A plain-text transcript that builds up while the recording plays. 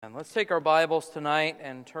Amen. Let's take our Bibles tonight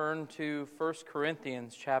and turn to 1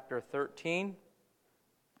 Corinthians chapter 13.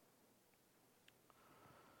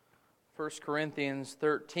 1 Corinthians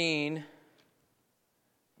 13.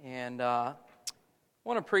 And I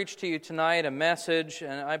want to preach to you tonight a message,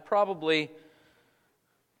 and I probably,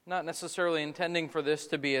 not necessarily intending for this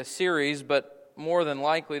to be a series, but more than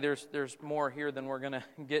likely there's more here than we're going to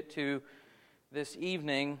get to this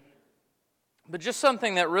evening. But just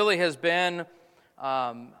something that really has been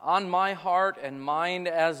on my heart and mind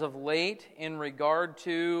as of late in regard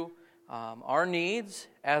to our needs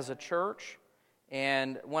as a church.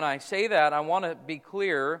 And when I say that, I want to be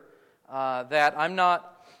clear that I'm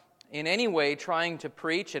not in any way trying to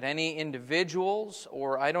preach at any individuals,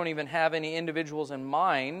 or I don't even have any individuals in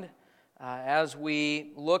mind as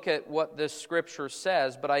we look at what this Scripture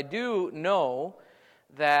says. But I do know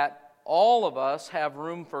that all of us have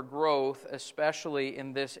room for growth, especially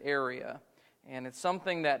in this area. And it's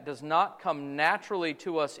something that does not come naturally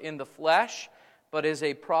to us in the flesh, but is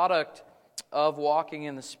a product of walking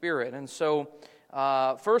in the Spirit. And so,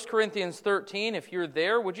 1 Corinthians 13, if you're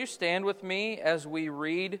there, would you stand with me as we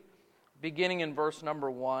read, beginning in verse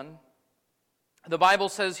number 1? The Bible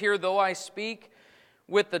says here, "Though I speak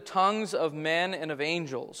with the tongues of men and of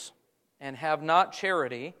angels, and have not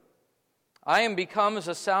charity, I am become as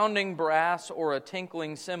a sounding brass or a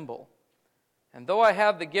tinkling cymbal. And though I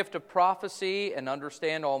have the gift of prophecy and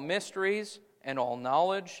understand all mysteries and all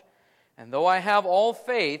knowledge, and though I have all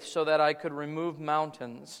faith so that I could remove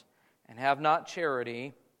mountains and have not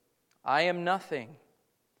charity, I am nothing.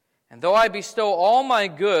 And though I bestow all my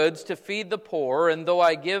goods to feed the poor, and though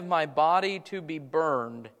I give my body to be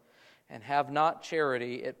burned and have not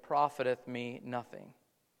charity, it profiteth me nothing.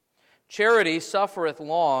 Charity suffereth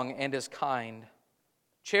long and is kind.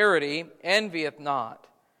 Charity envieth not.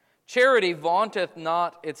 Charity vaunteth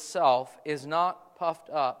not itself, is not puffed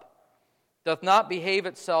up, doth not behave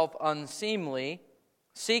itself unseemly,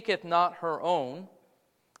 seeketh not her own,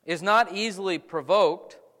 is not easily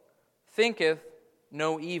provoked, thinketh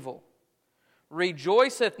no evil,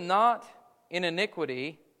 rejoiceth not in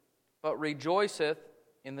iniquity, but rejoiceth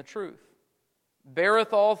in the truth,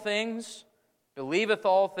 beareth all things, believeth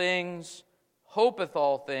all things, hopeth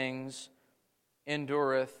all things,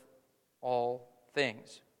 endureth all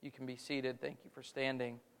things." You can be seated. Thank you for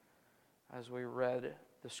standing as we read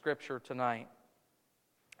the Scripture tonight.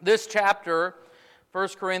 This chapter,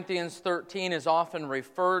 1 Corinthians 13, is often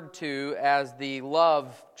referred to as the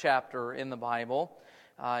love chapter in the Bible.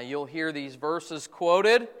 You'll hear these verses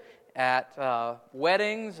quoted at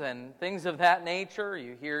weddings and things of that nature.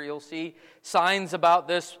 You'll see signs about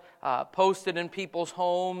this posted in people's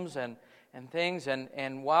homes and things.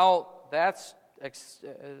 And while that's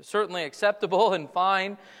certainly acceptable and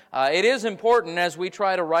fine, it is important as we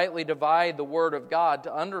try to rightly divide the Word of God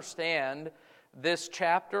to understand this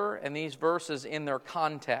chapter and these verses in their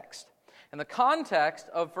context. And the context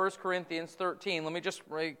of 1 Corinthians 13, let me just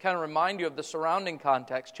kind of remind you of the surrounding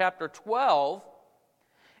context. Chapter 12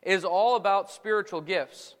 is all about spiritual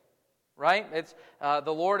gifts, right? It's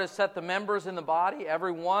the Lord has set the members in the body,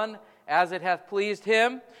 every one as it hath pleased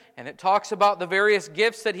Him, and it talks about the various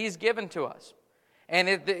gifts that He's given to us. And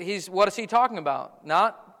what is he talking about?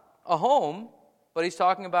 Not a home, but he's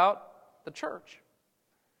talking about the church.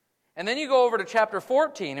 And then you go over to chapter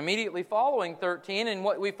 14, immediately following 13, and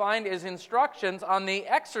what we find is instructions on the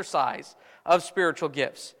exercise of spiritual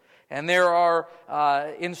gifts. And there are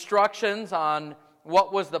instructions on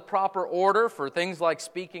what was the proper order for things like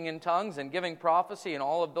speaking in tongues and giving prophecy and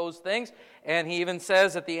all of those things. And he even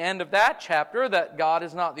says at the end of that chapter that God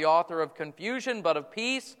is not the author of confusion, but of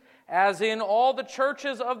peace, as in all the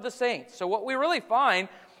churches of the saints. So what we really find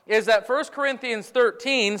is that 1 Corinthians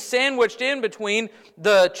 13, sandwiched in between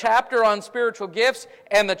the chapter on spiritual gifts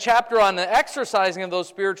and the chapter on the exercising of those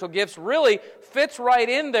spiritual gifts, really fits right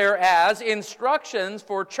in there as instructions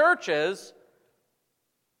for churches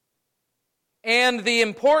and the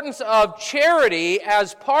importance of charity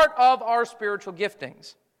as part of our spiritual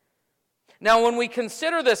giftings. Now, when we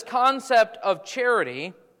consider this concept of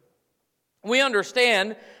charity, we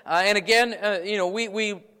understand, and again,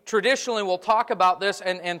 we traditionally will talk about this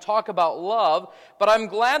and talk about love, but I'm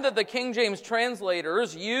glad that the King James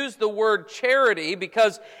translators use the word charity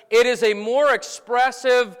because it is a more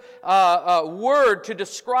expressive word to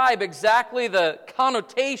describe exactly the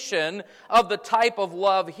connotation of the type of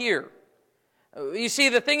love here. You see,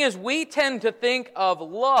 the thing is, we tend to think of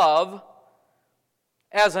love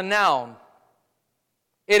as a noun.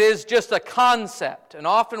 It is just a concept, and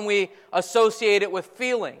often we associate it with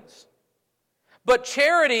feelings. But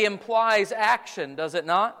charity implies action, does it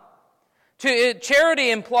not? Charity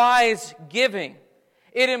implies giving.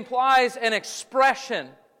 It implies an expression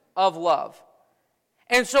of love.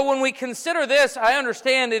 And so when we consider this, I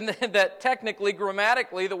understand that technically,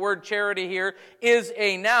 grammatically, the word charity here is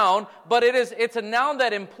a noun, but it's a noun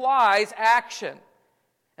that implies action.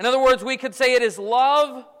 In other words, we could say it is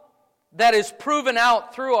love that is proven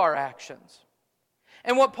out through our actions.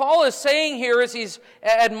 And what Paul is saying here is he's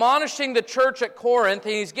admonishing the church at Corinth,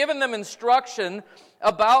 and he's given them instruction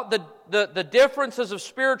about the differences of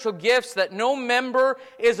spiritual gifts, that no member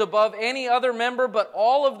is above any other member, but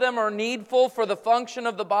all of them are needful for the function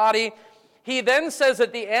of the body. He then says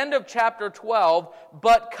at the end of chapter 12,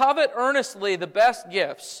 "But covet earnestly the best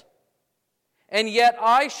gifts, and yet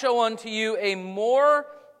I show unto you a more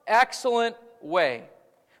excellent way."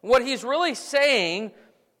 What he's really saying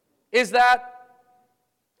is that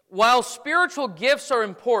while spiritual gifts are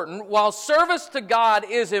important, while service to God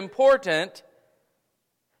is important,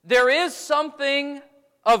 there is something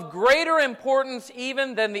of greater importance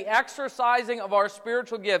even than the exercising of our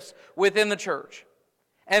spiritual gifts within the church.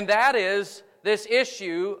 And that is this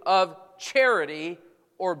issue of charity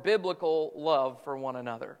or biblical love for one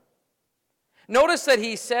another. Notice that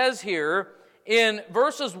he says here in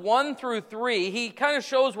verses 1 through 3, he kind of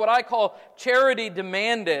shows what I call charity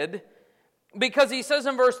demanded, because he says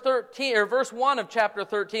in verse 1 of chapter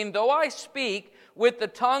 13, "Though I speak with the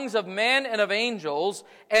tongues of men and of angels,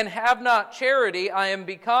 and have not charity, I am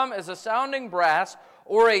become as a sounding brass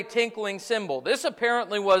or a tinkling cymbal." This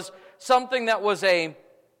apparently was something that was a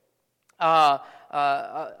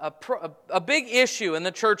big issue in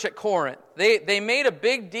the church at Corinth. They made a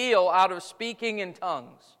big deal out of speaking in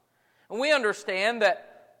tongues. And we understand that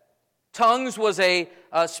tongues was a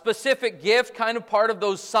specific gift, kind of part of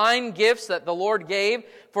those sign gifts that the Lord gave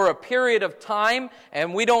for a period of time,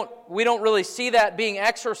 and we don't really see that being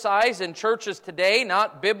exercised in churches today,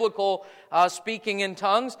 not biblical speaking in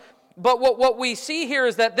tongues. But what we see here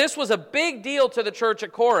is that this was a big deal to the church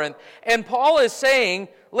at Corinth, and Paul is saying,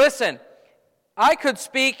 listen, I could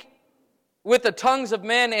speak with the tongues of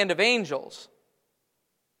men and of angels,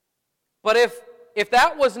 but if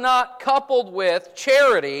that was not coupled with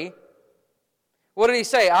charity, what did he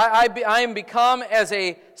say? I am become as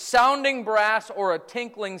a sounding brass or a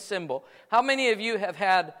tinkling cymbal. How many of you have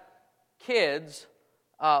had kids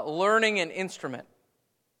learning an instrument?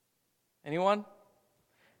 Anyone?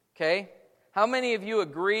 Okay. How many of you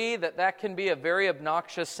agree that can be a very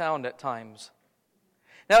obnoxious sound at times?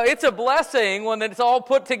 Now, it's a blessing when it's all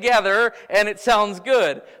put together and it sounds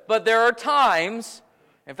good. But there are times,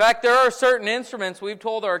 in fact, there are certain instruments we've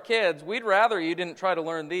told our kids, we'd rather you didn't try to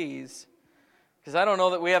learn these, because I don't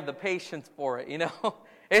know that we have the patience for it,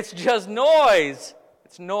 It's just noise.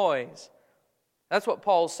 It's noise. That's what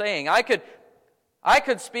Paul's saying. I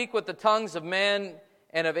could speak with the tongues of men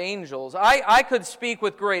and of angels. I could speak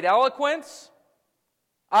with great eloquence.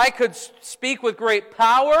 I could speak with great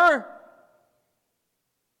power.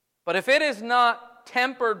 But if it is not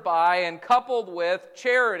tempered by and coupled with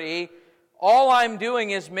charity, all I'm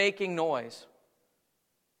doing is making noise.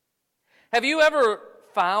 Have you ever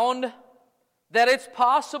found that it's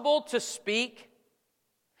possible to speak,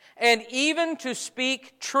 and even to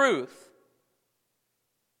speak truth,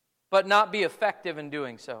 but not be effective in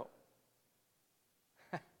doing so?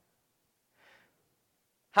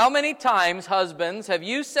 How many times, husbands, have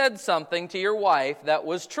you said something to your wife that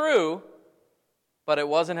was true, but it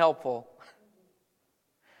wasn't helpful?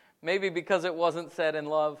 Maybe because it wasn't said in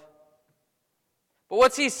love. But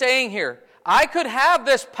what's he saying here? I could have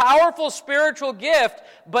this powerful spiritual gift,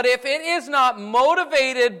 but if it is not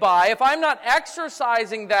motivated by, if I'm not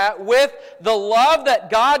exercising that with the love that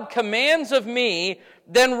God commands of me,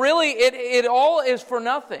 then really it all is for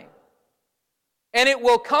nothing. And it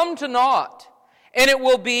will come to naught. And it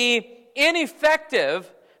will be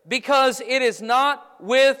ineffective because it is not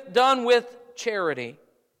done with charity.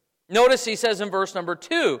 Notice he says in verse number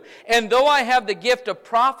 2, "And though I have the gift of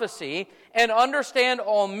prophecy, and understand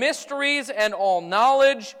all mysteries and all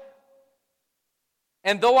knowledge,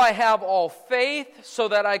 and though I have all faith so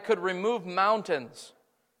that I could remove mountains,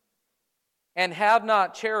 and have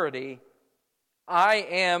not charity, I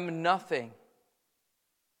am nothing."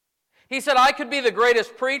 He said, I could be the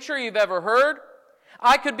greatest preacher you've ever heard.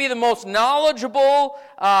 I could be the most knowledgeable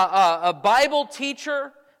Bible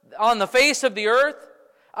teacher on the face of the earth.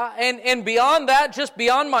 And beyond that, just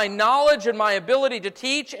beyond my knowledge and my ability to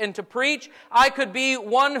teach and to preach, I could be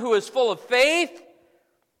one who is full of faith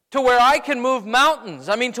to where I can move mountains.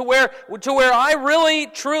 I mean, to where I really,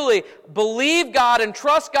 truly believe God and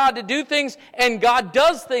trust God to do things, and God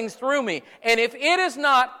does things through me. And if it is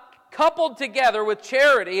not coupled together with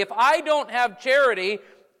charity, if I don't have charity,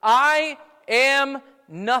 I am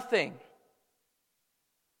nothing.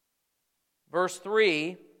 Verse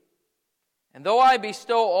 3, and though I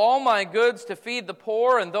bestow all my goods to feed the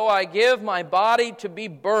poor, and though I give my body to be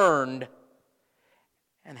burned,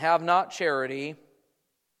 and have not charity,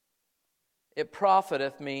 it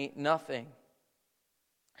profiteth me nothing.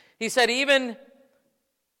 He said, even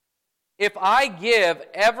if I give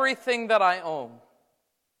everything that I own,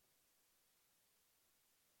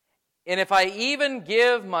 and if I even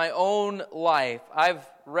give my own life, I've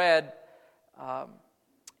read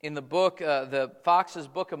in the book, the Fox's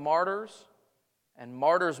Book of Martyrs and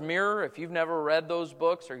Martyr's Mirror. If you've never read those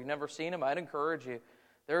books or you've never seen them, I'd encourage you.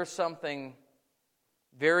 There's something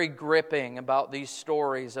very gripping about these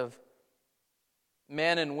stories of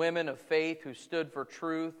men and women of faith who stood for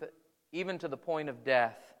truth, even to the point of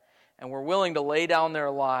death, and were willing to lay down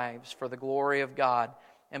their lives for the glory of God.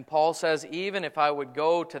 And Paul says, even if I would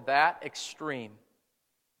go to that extreme,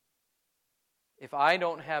 if I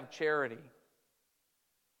don't have charity,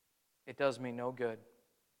 it does me no good.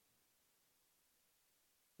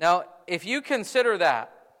 Now, if you consider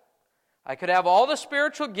that, I could have all the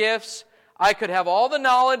spiritual gifts, I could have all the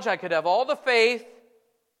knowledge, I could have all the faith,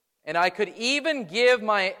 and I could even give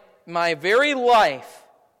my very life.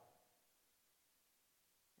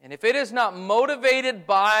 And if it is not motivated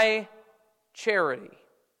by charity,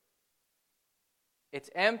 it's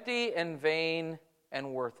empty and vain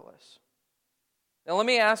and worthless. Now let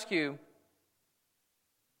me ask you,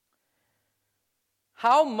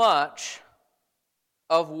 how much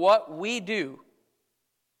of what we do,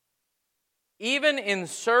 even in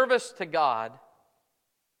service to God,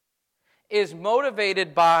 is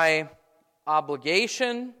motivated by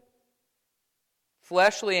obligation,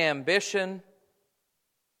 fleshly ambition,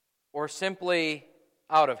 or simply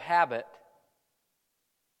out of habit?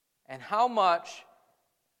 And how much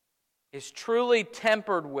is truly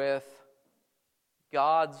tempered with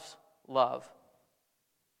God's love?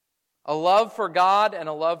 A love for God and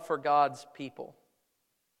a love for God's people.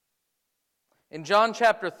 In John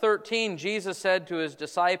chapter 13, Jesus said to His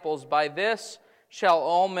disciples, "By this shall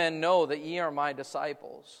all men know that ye are my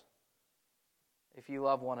disciples, if ye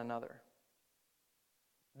love one another."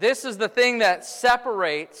 This is the thing that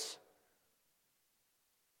separates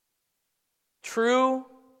true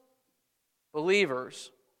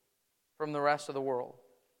believers from the rest of the world.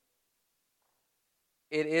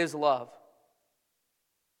 It is love.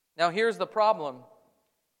 Now here's the problem.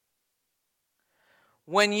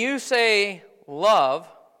 When you say love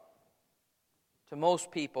to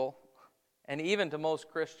most people, and even to most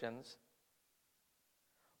Christians,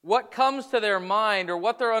 what comes to their mind or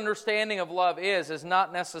what their understanding of love is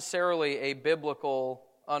not necessarily a biblical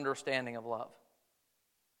understanding of love.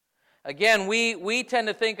 Again, we tend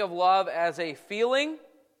to think of love as a feeling.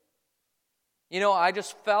 You know, I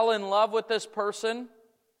just fell in love with this person.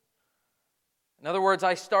 In other words,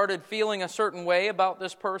 I started feeling a certain way about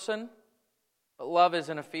this person. But love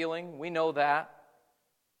isn't a feeling. We know that.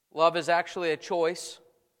 Love is actually a choice.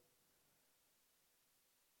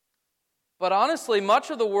 But honestly, much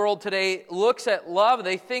of the world today looks at love.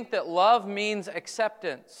 They think that love means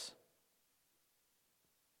acceptance.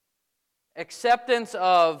 Acceptance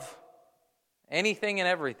of anything and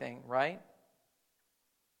everything, right?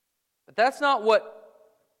 But that's not what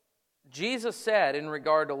Jesus said in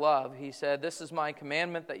regard to love. He said, "This is my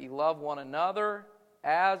commandment, that you love one another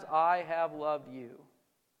as I have loved you."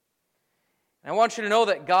 And I want you to know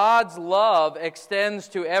that God's love extends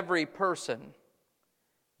to every person.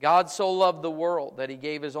 God so loved the world that He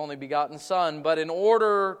gave His only begotten Son, but in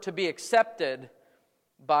order to be accepted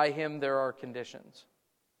by Him, there are conditions.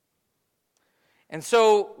 And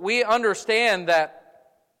so we understand that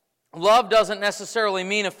love doesn't necessarily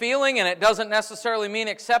mean a feeling, and it doesn't necessarily mean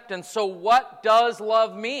acceptance. So what does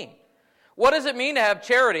love mean? What does it mean to have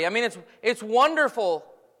charity? I mean, it's wonderful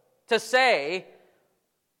to say,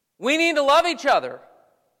 we need to love each other.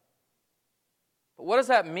 But what does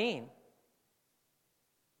that mean?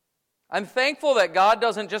 I'm thankful that God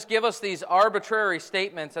doesn't just give us these arbitrary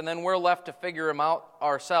statements and then we're left to figure them out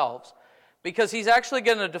ourselves, because He's actually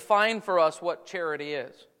going to define for us what charity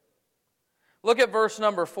is. Look at verse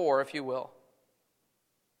number 4, if you will.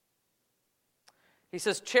 He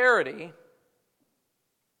says, "Charity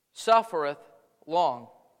suffereth long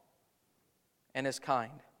and is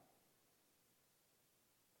kind."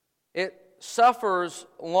 It suffers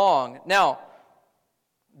long. Now,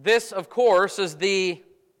 this, of course, is the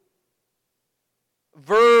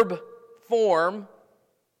verb form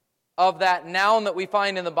of that noun that we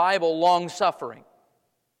find in the Bible, long-suffering.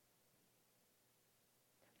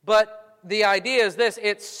 But the idea is this: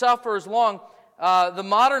 it suffers long. The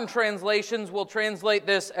modern translations will translate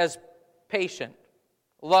this as patient.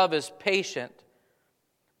 Love is patient.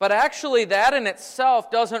 But actually, that in itself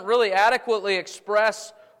doesn't really adequately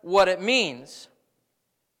express what it means.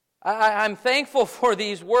 I'm thankful for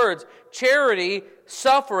these words. Charity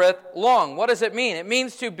suffereth long. What does it mean? It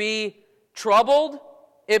means to be troubled.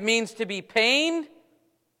 It means to be pained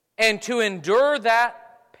and to endure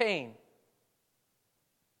that pain.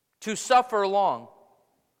 To suffer long.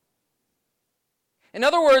 In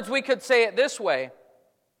other words, we could say it this way.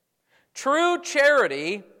 True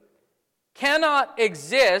charity cannot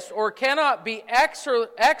exist or cannot be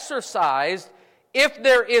exercised if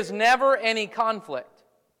there is never any conflict.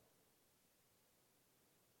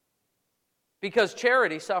 Because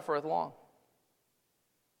charity suffereth long.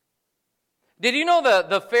 Did you know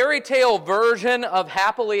the fairy tale version of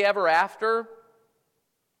happily ever after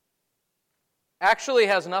actually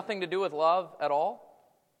has nothing to do with love at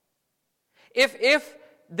all? If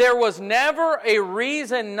there was never a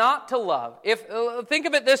reason not to love, think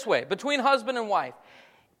of it this way, between husband and wife,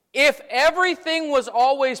 if everything was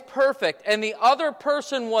always perfect and the other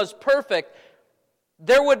person was perfect,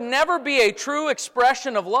 there would never be a true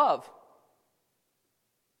expression of love.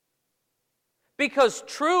 Because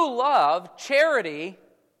true love, charity,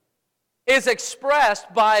 is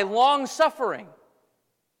expressed by long suffering.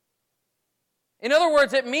 In other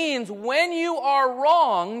words, it means when you are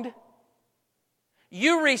wronged,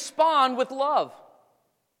 you respond with love.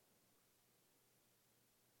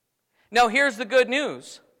 Now here's the good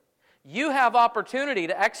news. You have opportunity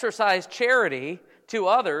to exercise charity to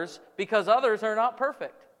others because others are not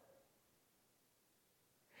perfect.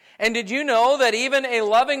 And did you know that even a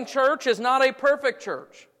loving church is not a perfect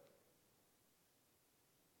church?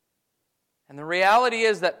 And the reality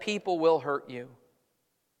is that people will hurt you.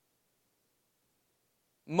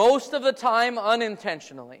 Most of the time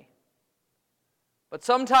unintentionally. But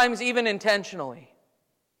sometimes even intentionally.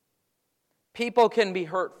 People can be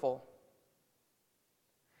hurtful.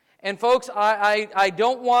 And folks, I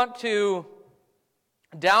don't want to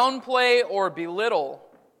downplay or belittle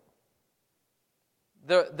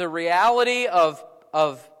the reality of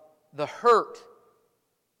the hurt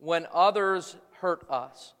when others hurt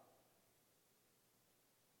us.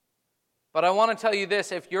 But I want to tell you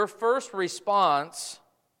this, if your first response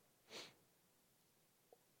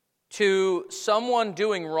to someone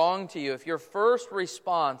doing wrong to you, if your first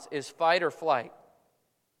response is fight or flight,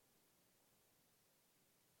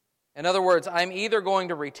 in other words, I'm either going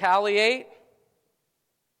to retaliate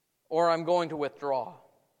or I'm going to withdraw.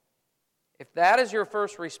 If that is your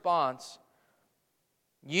first response,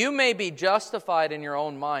 you may be justified in your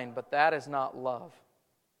own mind, but that is not love.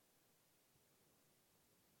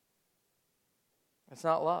 It's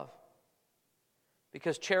not love.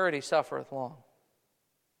 Because charity suffereth long.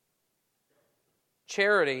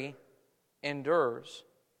 Charity endures.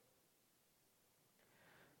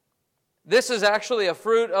 This is actually a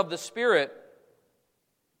fruit of the Spirit.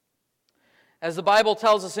 As the Bible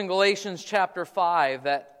tells us in Galatians chapter 5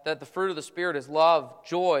 that the fruit of the Spirit is love,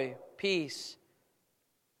 joy, peace.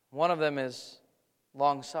 One of them is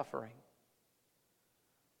long-suffering.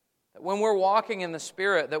 That when we're walking in the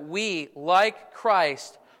Spirit, that we, like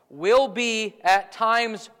Christ, will be at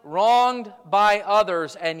times wronged by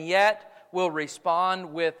others and yet will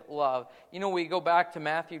respond with love. You know, we go back to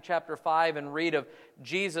Matthew chapter 5 and read of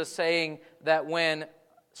Jesus saying that when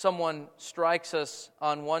someone strikes us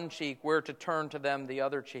on one cheek, we're to turn to them the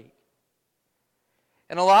other cheek.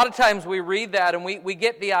 And a lot of times we read that and we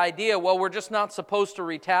get the idea, well, we're just not supposed to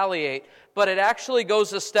retaliate. But it actually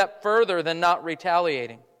goes a step further than not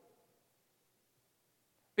retaliating.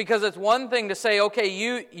 Because it's one thing to say, okay,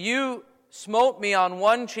 you smote me on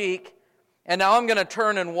one cheek, and now I'm going to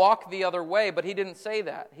turn and walk the other way. But he didn't say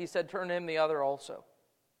that. He said, turn to him the other also.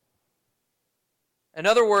 In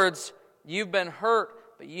other words, you've been hurt,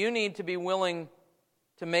 but you need to be willing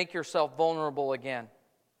to make yourself vulnerable again.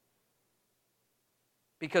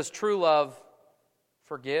 Because true love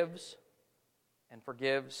forgives and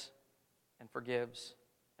forgives and forgives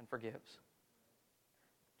and forgives.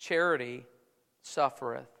 Charity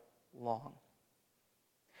suffereth long.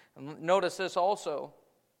 And notice this also,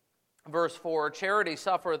 verse 4, charity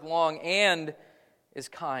suffereth long and is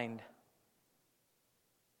kind.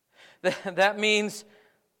 That means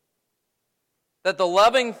that the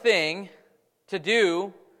loving thing to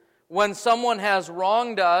do when someone has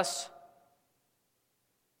wronged us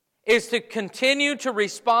is to continue to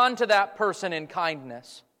respond to that person in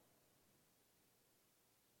kindness.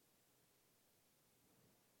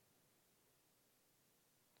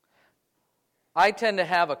 I tend to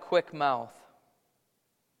have a quick mouth.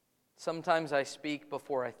 Sometimes I speak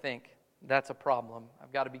before I think. That's a problem.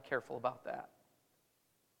 I've got to be careful about that.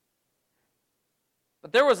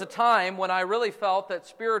 But there was a time when I really felt that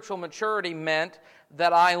spiritual maturity meant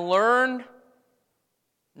that I learned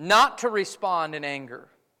not to respond in anger.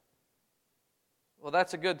 Well,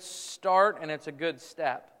 that's a good start and it's a good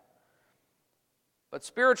step. But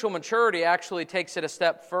spiritual maturity actually takes it a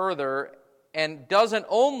step further and doesn't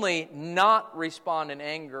only not respond in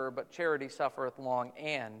anger, but charity suffereth long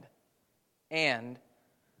and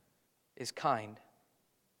is kind.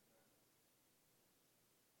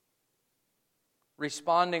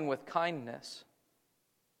 Responding with kindness.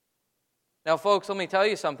 Now, folks, let me tell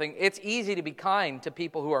you something. It's easy to be kind to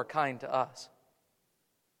people who are kind to us.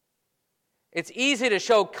 It's easy to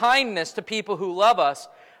show kindness to people who love us,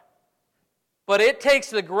 but it takes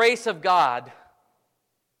the grace of God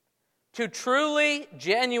to truly,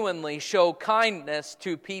 genuinely show kindness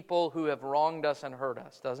to people who have wronged us and hurt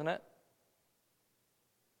us, doesn't it?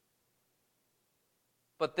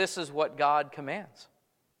 But this is what God commands.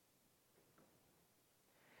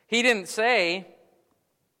 He didn't say,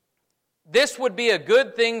 this would be a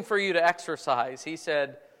good thing for you to exercise. He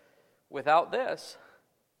said, without this,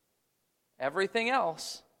 everything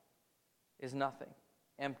else is nothing,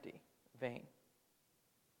 empty, vain.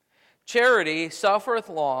 Charity suffereth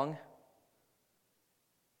long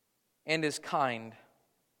and is kind.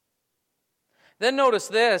 Then notice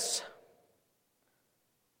this,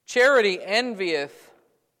 charity envieth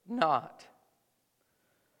not.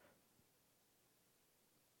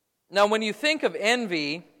 Now, when you think of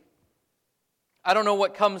envy, I don't know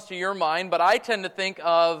what comes to your mind, but I tend to think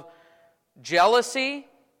of jealousy,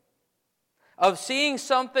 of seeing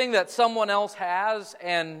something that someone else has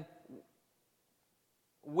and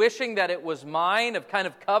wishing that it was mine, of kind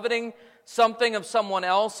of coveting something of someone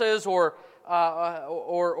else's, or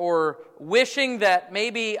wishing that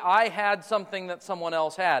maybe I had something that someone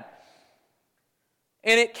else had.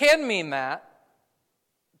 And it can mean that,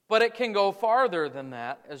 but it can go farther than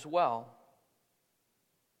that as well.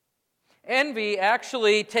 Envy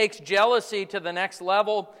actually takes jealousy to the next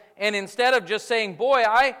level, and instead of just saying, boy,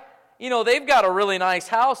 they've got a really nice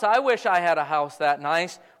house, I wish I had a house that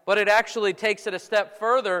nice, but it actually takes it a step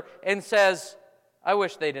further and says, I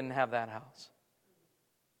wish they didn't have that house.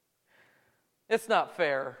 It's not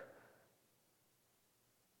fair.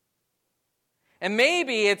 And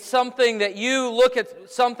maybe it's something that you look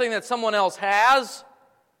at something that someone else has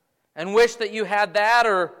and wish that you had that,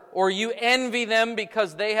 or you envy them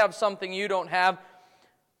because they have something you don't have.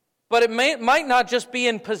 But it might not just be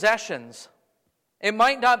in possessions. It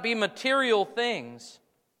might not be material things.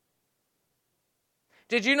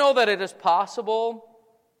 Did you know that it is possible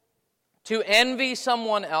to envy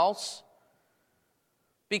someone else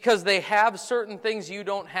because they have certain things you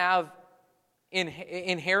don't have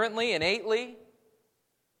inherently, innately?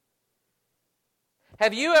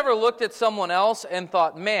 Have you ever looked at someone else and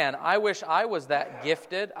thought, man, I wish I was that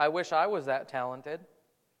gifted. I wish I was that talented.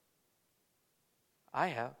 I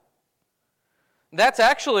have. That's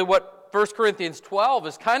actually what 1 Corinthians 12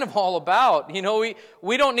 is kind of all about.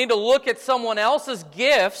 We don't need to look at someone else's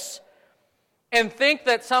gifts and think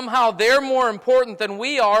that somehow they're more important than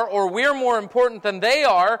we are, or we're more important than they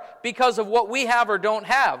are because of what we have or don't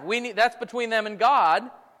have. That's between them and God.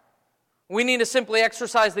 We need to simply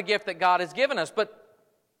exercise the gift that God has given us. But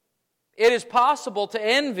it is possible to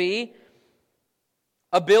envy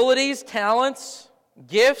abilities, talents,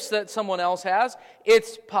 gifts that someone else has.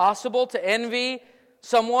 It's possible to envy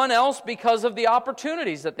someone else because of the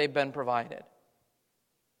opportunities that they've been provided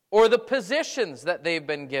or the positions that they've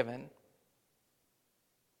been given.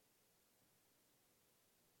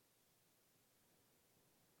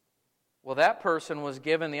 Well, that person was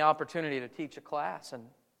given the opportunity to teach a class, and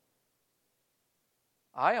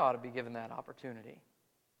I ought to be given that opportunity.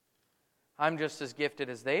 I'm just as gifted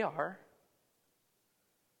as they are.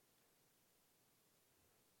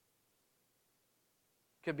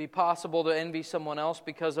 It could be possible to envy someone else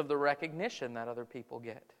because of the recognition that other people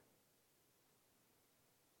get.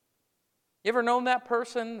 You ever known that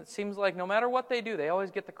person that seems like no matter what they do, they always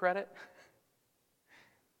get the credit?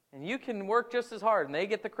 And you can work just as hard and they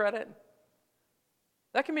get the credit?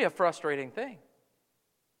 That can be a frustrating thing.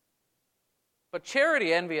 But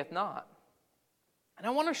charity envieth not. And I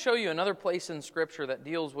want to show you another place in Scripture that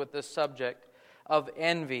deals with this subject of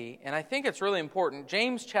envy. And I think it's really important.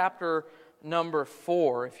 James chapter number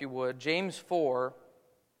 4, if you would. James 4.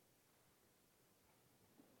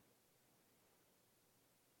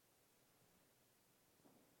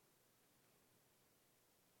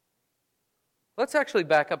 Let's actually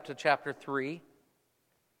back up to chapter 3.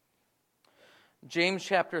 James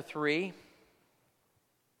chapter 3.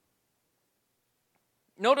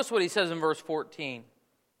 Notice what he says in verse 14.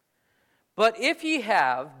 But if ye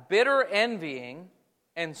have bitter envying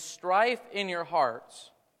and strife in your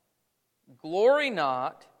hearts, glory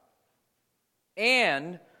not,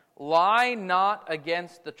 and lie not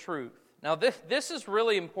against the truth. Now this is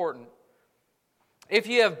really important. If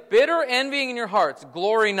you have bitter envying in your hearts,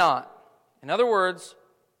 glory not. In other words,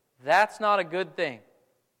 that's not a good thing.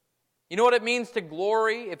 You know what it means to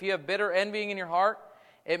glory if you have bitter envying in your heart?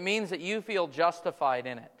 It means that you feel justified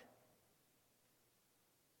in it.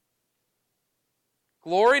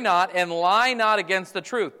 Glory not and lie not against the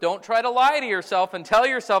truth. Don't try to lie to yourself and tell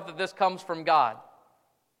yourself that this comes from God.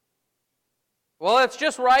 Well, it's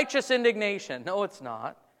just righteous indignation. No, it's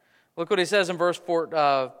not. Look what he says in verse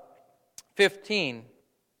 15.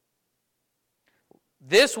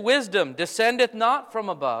 This wisdom descendeth not from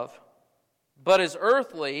above, but is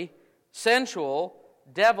earthly, sensual,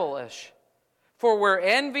 devilish. For where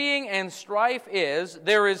envying and strife is,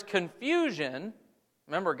 there is confusion.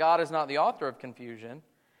 Remember, God is not the author of confusion.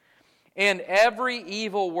 And every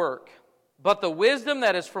evil work. But the wisdom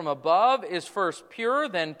that is from above is first pure,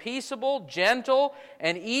 then peaceable, gentle,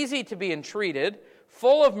 and easy to be entreated,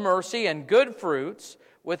 full of mercy and good fruits,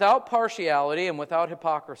 without partiality and without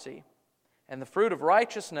hypocrisy. And the fruit of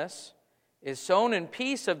righteousness is sown in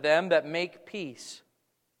peace of them that make peace.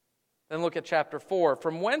 Then look at chapter 4.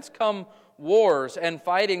 From whence come wars and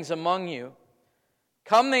fightings among you?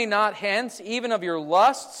 Come they not hence, even of your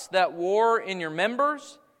lusts that war in your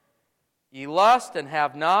members? Ye lust and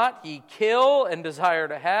have not, ye kill and desire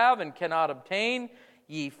to have and cannot obtain.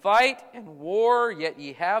 Ye fight and war, yet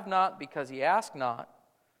ye have not, because ye ask not.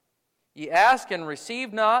 Ye ask and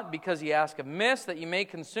receive not, because ye ask amiss, that ye may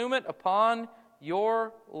consume it upon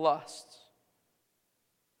your lusts.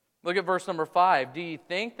 Look at verse number 5. Do ye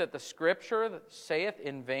think that the Scripture that saith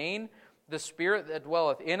in vain, the Spirit that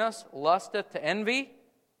dwelleth in us lusteth to envy?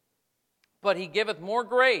 But he giveth more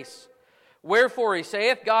grace. Wherefore he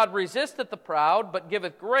saith, God resisteth the proud, but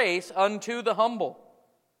giveth grace unto the humble.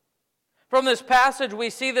 From this passage we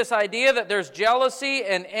see this idea that there's jealousy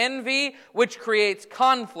and envy, which creates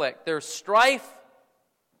conflict. There's strife.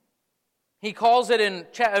 He calls it in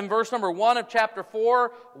verse number 1 of chapter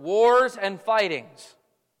 4, wars and fightings.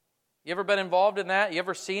 You ever been involved in that? You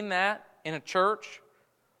ever seen that in a church?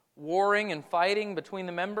 Warring and fighting between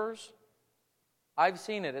the members? I've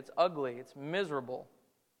seen it. It's ugly. It's miserable.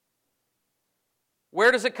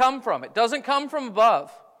 Where does it come from? It doesn't come from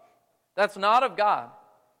above. That's not of God.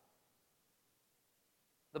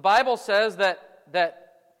 The Bible says that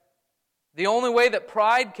the only way that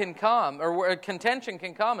pride can come, or contention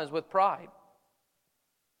can come, is with pride.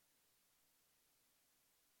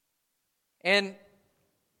 And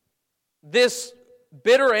this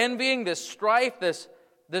bitter envying, this strife, this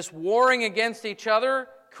warring against each other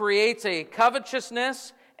creates a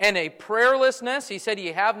covetousness and a prayerlessness. He said,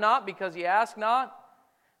 ye have not because ye ask not.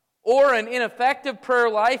 Or an ineffective prayer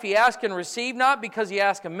life. Ye ask and receive not because ye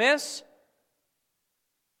ask amiss.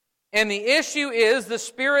 And the issue is the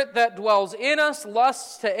spirit that dwells in us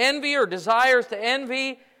lusts to envy or desires to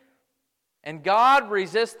envy. And God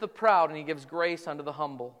resists the proud and He gives grace unto the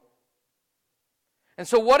humble. And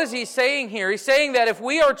so what is He saying here? He's saying that if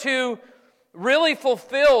we are to really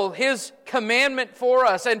fulfill His commandment for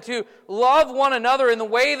us and to love one another in the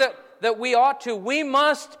way that we ought to, we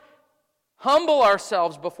must humble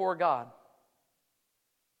ourselves before God.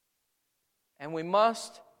 And we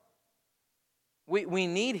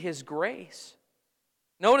need His grace.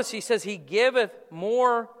 Notice He says He giveth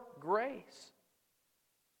more grace.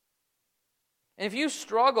 And if you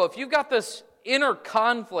struggle, if you've got this inner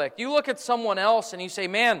conflict, you look at someone else and you say,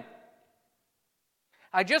 man,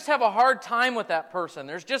 I just have a hard time with that person.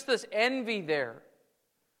 There's just this envy there.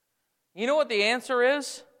 You know what the answer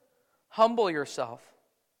is? Humble yourself.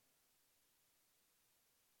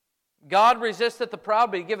 God resisteth the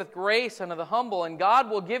proud, but He giveth grace unto the humble. And God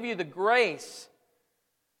will give you the grace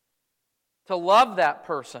to love that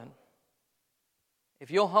person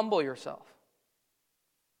if you'll humble yourself.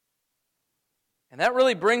 And that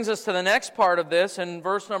really brings us to the next part of this in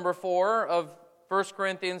verse number 4 of 1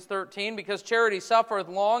 Corinthians 13. Because charity suffereth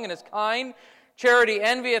long and is kind, charity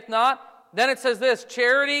envieth not. Then it says this,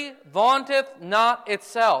 charity vaunteth not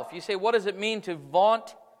itself. You say, what does it mean to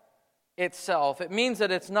vaunt itself? It means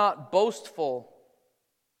that it's not boastful.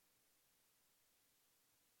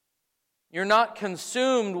 You're not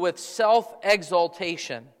consumed with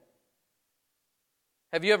self-exaltation.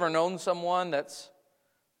 Have you ever known someone that's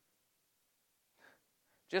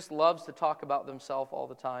just loves to talk about themselves all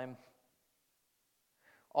the time?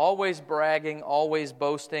 Always bragging, always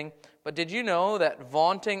boasting. But did you know that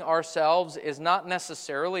vaunting ourselves is not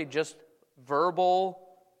necessarily just verbal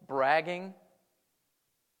bragging?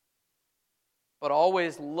 but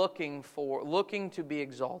always looking to be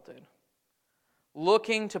exalted,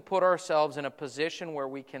 looking to put ourselves in a position where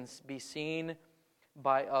we can be seen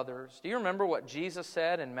by others. Do you remember what Jesus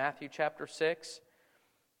said in Matthew chapter 6?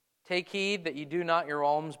 Take heed that you do not your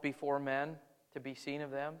alms before men to be seen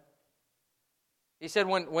of them. He said,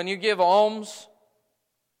 when you give alms,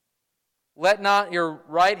 let not your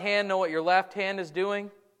right hand know what your left hand is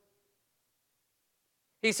doing.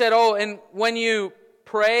 He said, and when you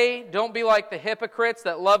pray, don't be like the hypocrites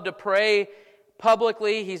that love to pray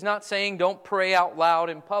publicly. He's not saying don't pray out loud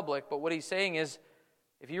in public, but what he's saying is,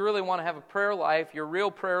 if you really want to have a prayer life, your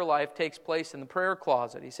real prayer life takes place in the prayer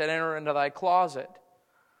closet. He said, enter into thy closet.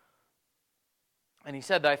 And he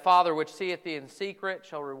said, thy Father which seeth thee in secret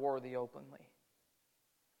shall reward thee openly.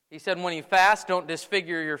 He said, when you fast, don't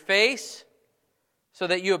disfigure your face so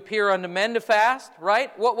that you appear unto men to fast,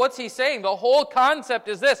 right? What's he saying? The whole concept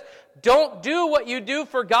is this: don't do what you do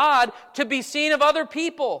for God to be seen of other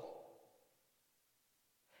people.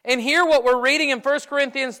 And here what we're reading in 1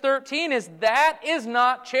 Corinthians 13 is that is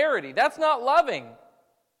not charity. That's not loving.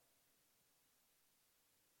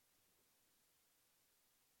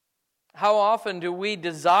 How often do we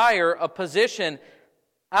desire a position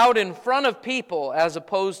out in front of people as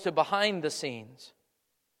opposed to behind the scenes?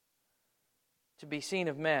 To be seen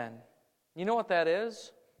of men. You know what that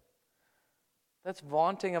is? That's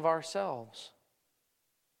vaunting of ourselves.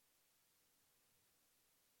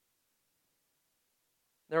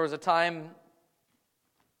 There was a time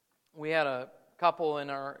we had a couple in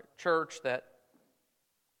our church that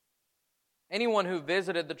anyone who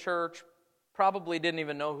visited the church probably didn't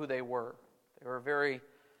even know who they were. They were a very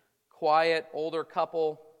quiet, older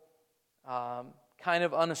couple, kind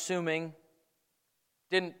of unassuming,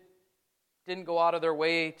 didn't go out of their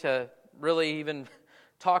way to really even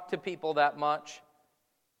talk to people that much.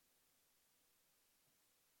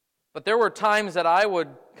 But there were times that I would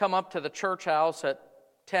come up to the church house at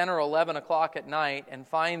 10 or 11 o'clock at night and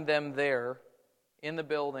find them there in the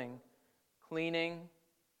building, cleaning,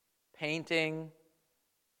 painting,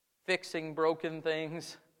 fixing broken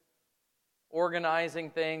things, organizing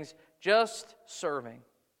things, just serving.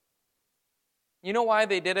 You know why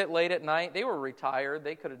they did it late at night? They were retired.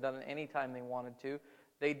 They could have done it any time they wanted to.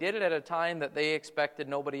 They did it at a time that they expected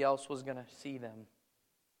nobody else was going to see them.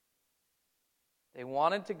 They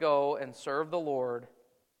wanted to go and serve the Lord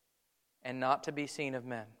and not to be seen of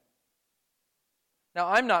men. Now,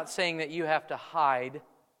 I'm not saying that you have to hide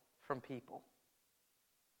from people.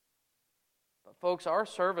 But folks, our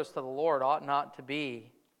service to the Lord ought not to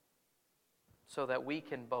be so that we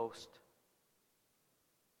can boast.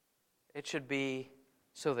 It should be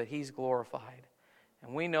so that He's glorified.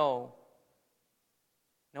 And we know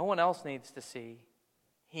no one else needs to see.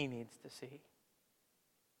 He needs to see.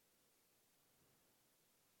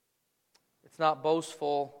 It's not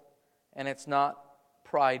boastful and it's not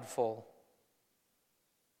prideful.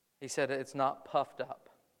 He said it's not puffed up.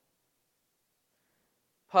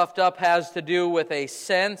 Puffed up has to do with a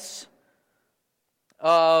sense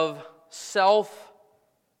of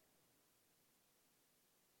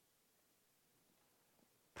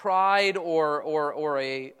self-pride or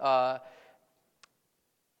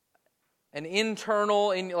an internal,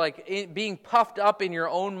 being puffed up in your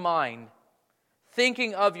own mind,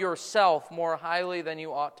 thinking of yourself more highly than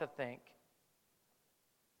you ought to think.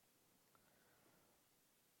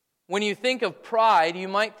 When you think of pride, you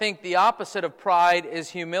might think the opposite of pride is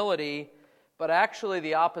humility, but actually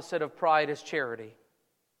the opposite of pride is charity.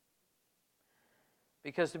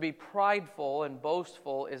 Because to be prideful and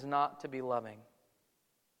boastful is not to be loving.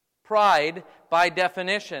 Pride, by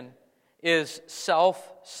definition, is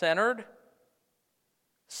self-centered,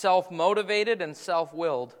 self-motivated, and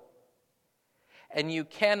self-willed. And you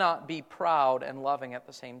cannot be proud and loving at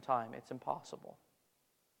the same time. It's impossible.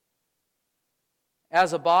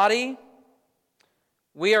 As a body,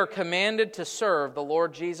 we are commanded to serve the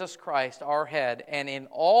Lord Jesus Christ, our head, and in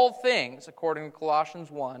all things, according to Colossians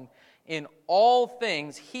 1, in all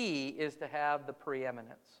things He is to have the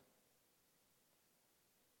preeminence.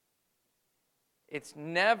 It's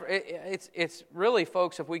really,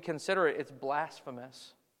 folks, if we consider it, it's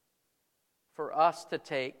blasphemous for us to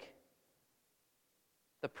take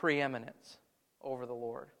the preeminence over the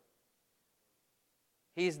Lord.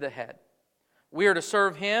 He's the head. We are to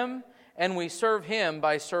serve Him, and we serve Him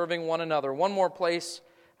by serving one another. One more place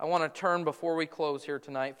I want to turn before we close here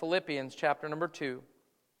tonight. Philippians chapter number 2.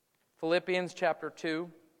 Philippians chapter 2.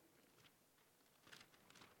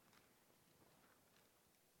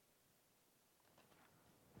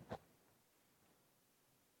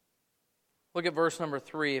 Look at verse number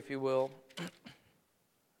 3, if you will.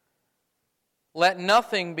 Let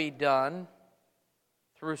nothing be done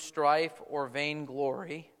through strife or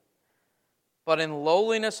vainglory, but in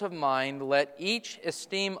lowliness of mind let each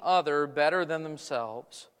esteem other better than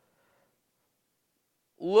themselves.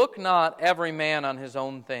 Look not every man on his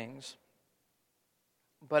own things,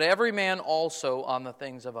 but every man also on the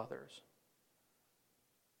things of others.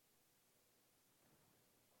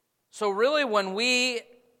 So really, when we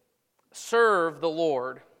serve the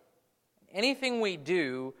Lord, anything we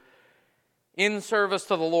do in service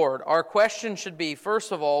to the Lord, our question should be,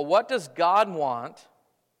 first of all, what does God want?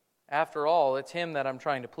 After all, it's Him that I'm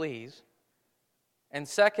trying to please. And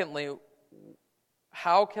secondly,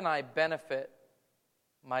 how can I benefit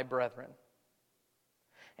my brethren?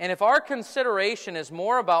 And if our consideration is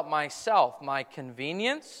more about myself, my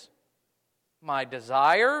convenience, my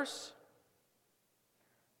desires,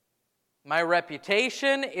 my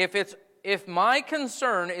reputation, if my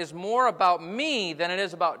concern is more about me than it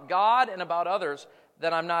is about God and about others,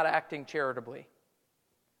 then I'm not acting charitably.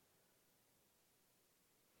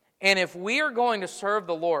 And if we are going to serve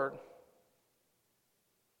the Lord,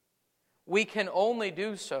 we can only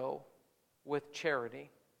do so with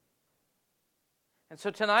charity. And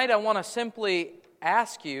so tonight I want to simply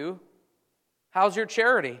ask you, how's your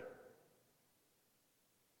charity?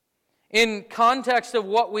 In context of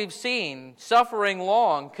what we've seen, suffering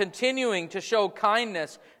long, continuing to show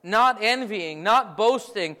kindness, not envying, not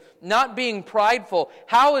boasting, not being prideful,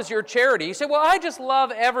 how is your charity? You say, well, I just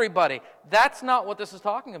love everybody. That's not what this is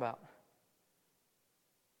talking about.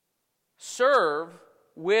 Serve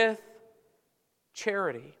with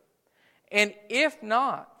charity. And if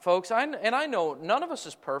not, folks, I know none of us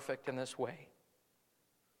is perfect in this way.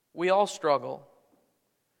 We all struggle.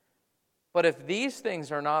 But if these things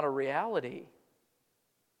are not a reality,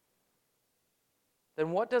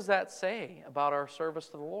 then what does that say about our service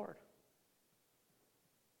to the Lord?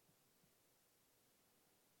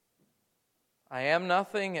 I am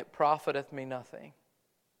nothing, it profiteth me nothing,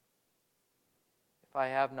 if I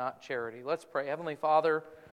have not charity. Let's pray. Heavenly Father,